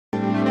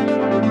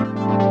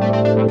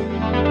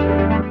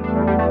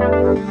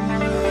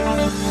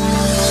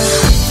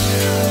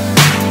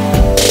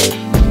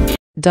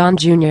Don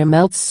Jr.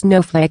 melts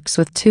snowflakes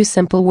with two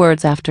simple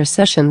words after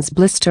Sessions'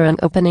 blistering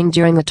opening.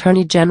 During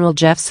Attorney General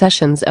Jeff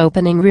Sessions'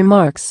 opening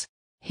remarks,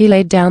 he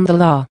laid down the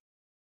law.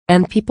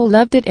 And people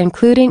loved it,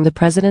 including the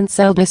president's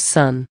eldest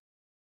son.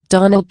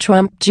 Donald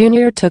Trump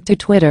Jr. took to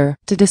Twitter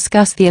to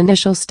discuss the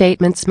initial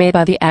statements made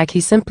by the AG. He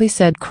simply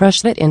said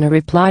 "crush it" in a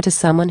reply to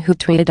someone who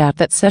tweeted out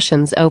that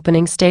Sessions'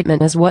 opening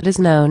statement is what is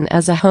known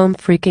as a home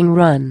freaking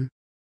run.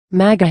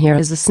 MAGA. Here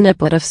is a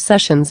snippet of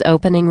Sessions'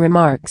 opening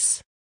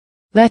remarks.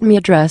 Let me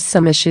address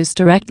some issues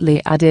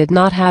directly. I did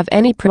not have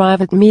any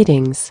private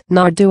meetings,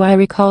 nor do I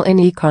recall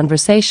any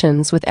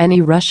conversations with any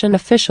Russian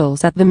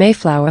officials at the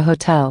Mayflower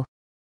Hotel.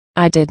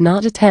 I did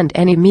not attend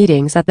any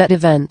meetings at that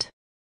event.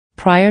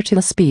 Prior to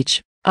the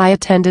speech, I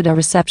attended a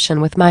reception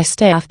with my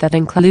staff that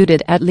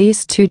included at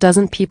least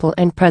 24 people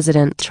and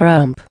President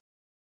Trump.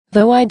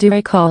 Though I do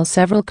recall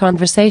several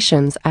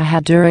conversations I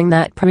had during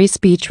that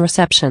pre-speech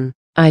reception,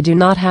 I do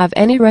not have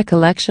any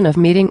recollection of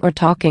meeting or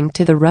talking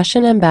to the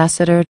Russian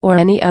ambassador or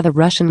any other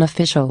Russian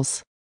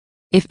officials.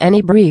 If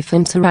any brief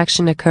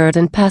interaction occurred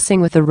in passing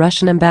with the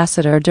Russian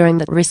ambassador during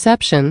that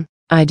reception,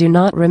 I do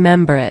not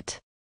remember it.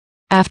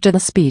 After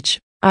the speech,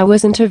 I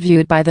was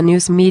interviewed by the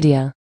news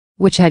media,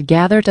 which had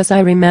gathered, as I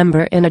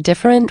remember, in a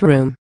different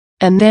room,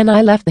 and then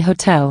I left the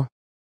hotel.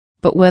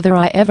 But whether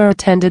I ever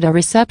attended a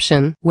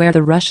reception where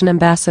the Russian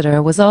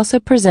ambassador was also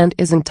present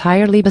is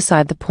entirely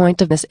beside the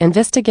point of this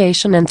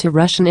investigation into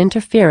Russian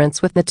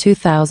interference with the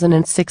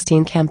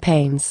 2016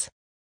 campaigns.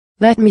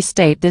 Let me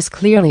state this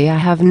clearly: I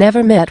have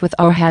never met with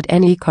or had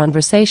any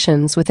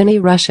conversations with any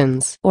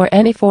Russians or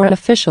any foreign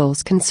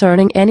officials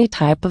concerning any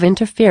type of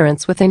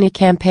interference with any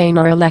campaign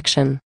or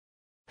election.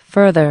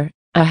 Further,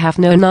 I have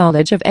no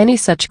knowledge of any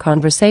such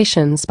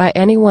conversations by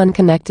anyone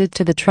connected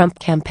to the Trump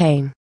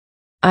campaign.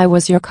 I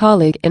was your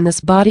colleague in this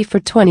body for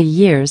 20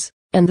 years,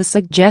 and the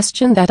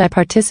suggestion that I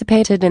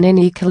participated in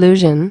any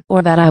collusion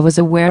or that I was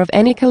aware of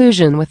any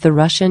collusion with the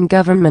Russian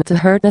government to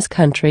hurt this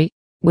country,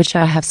 which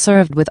I have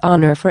served with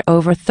honor for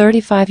over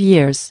 35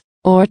 years,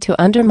 or to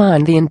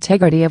undermine the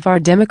integrity of our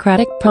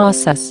democratic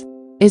process,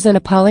 is an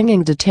appalling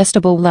and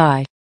detestable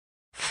lie.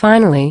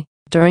 Finally,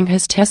 during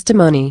his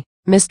testimony,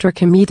 Mr.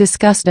 Comey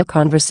discussed a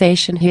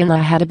conversation he and I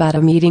had about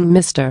a meeting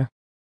Mr.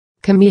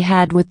 Comey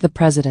had with the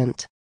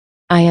president.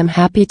 I am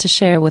happy to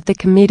share with the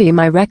committee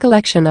my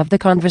recollection of the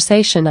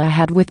conversation I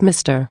had with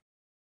Mr.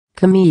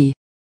 Comey.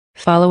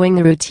 Following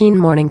a routine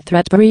morning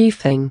threat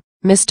briefing,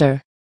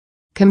 Mr.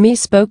 Comey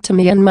spoke to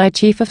me and my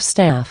chief of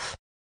staff.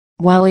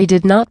 While he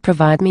did not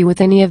provide me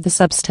with any of the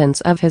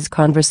substance of his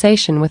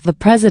conversation with the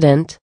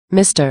president,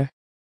 Mr.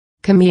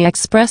 Comey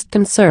expressed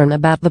concern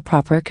about the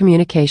proper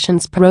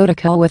communications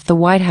protocol with the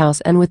White House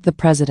and with the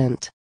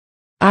president.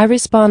 I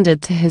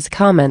responded to his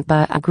comment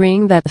by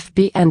agreeing that the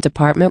FBI and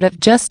Department of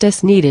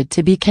Justice needed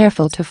to be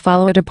careful to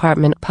follow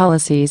department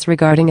policies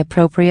regarding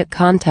appropriate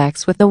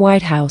contacts with the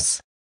White House.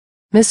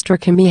 Mr.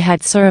 Comey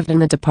had served in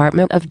the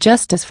Department of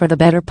Justice for the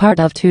better part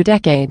of 2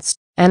 decades,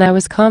 and I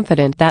was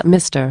confident that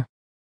Mr.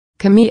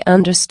 Comey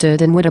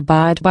understood and would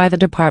abide by the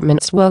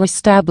department's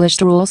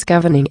well-established rules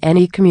governing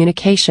any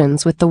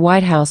communications with the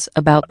White House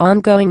about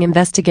ongoing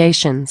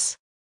investigations.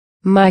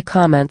 My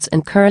comments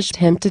encouraged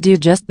him to do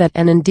just that,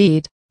 and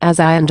indeed, as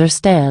I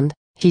understand,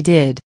 he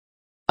did.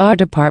 Our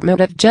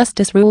Department of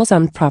Justice rules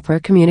on proper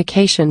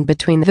communication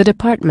between the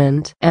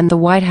department and the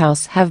White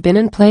House have been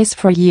in place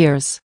for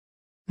years.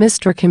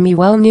 Mr. Comey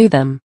well knew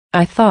them,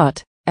 I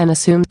thought, and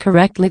assumed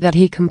correctly that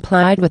he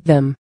complied with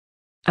them.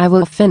 I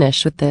will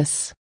finish with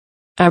this.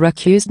 I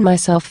recused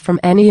myself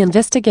from any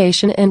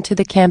investigation into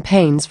the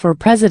campaigns for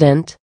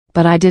president,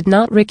 but I did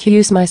not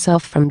recuse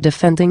myself from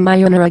defending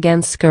my honor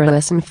against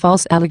scurrilous and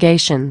false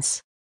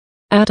allegations.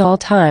 At all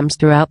times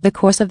throughout the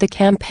course of the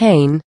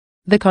campaign,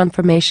 the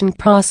confirmation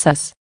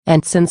process,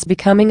 and since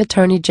becoming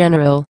Attorney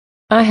General,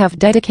 I have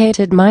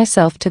dedicated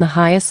myself to the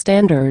highest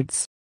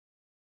standards.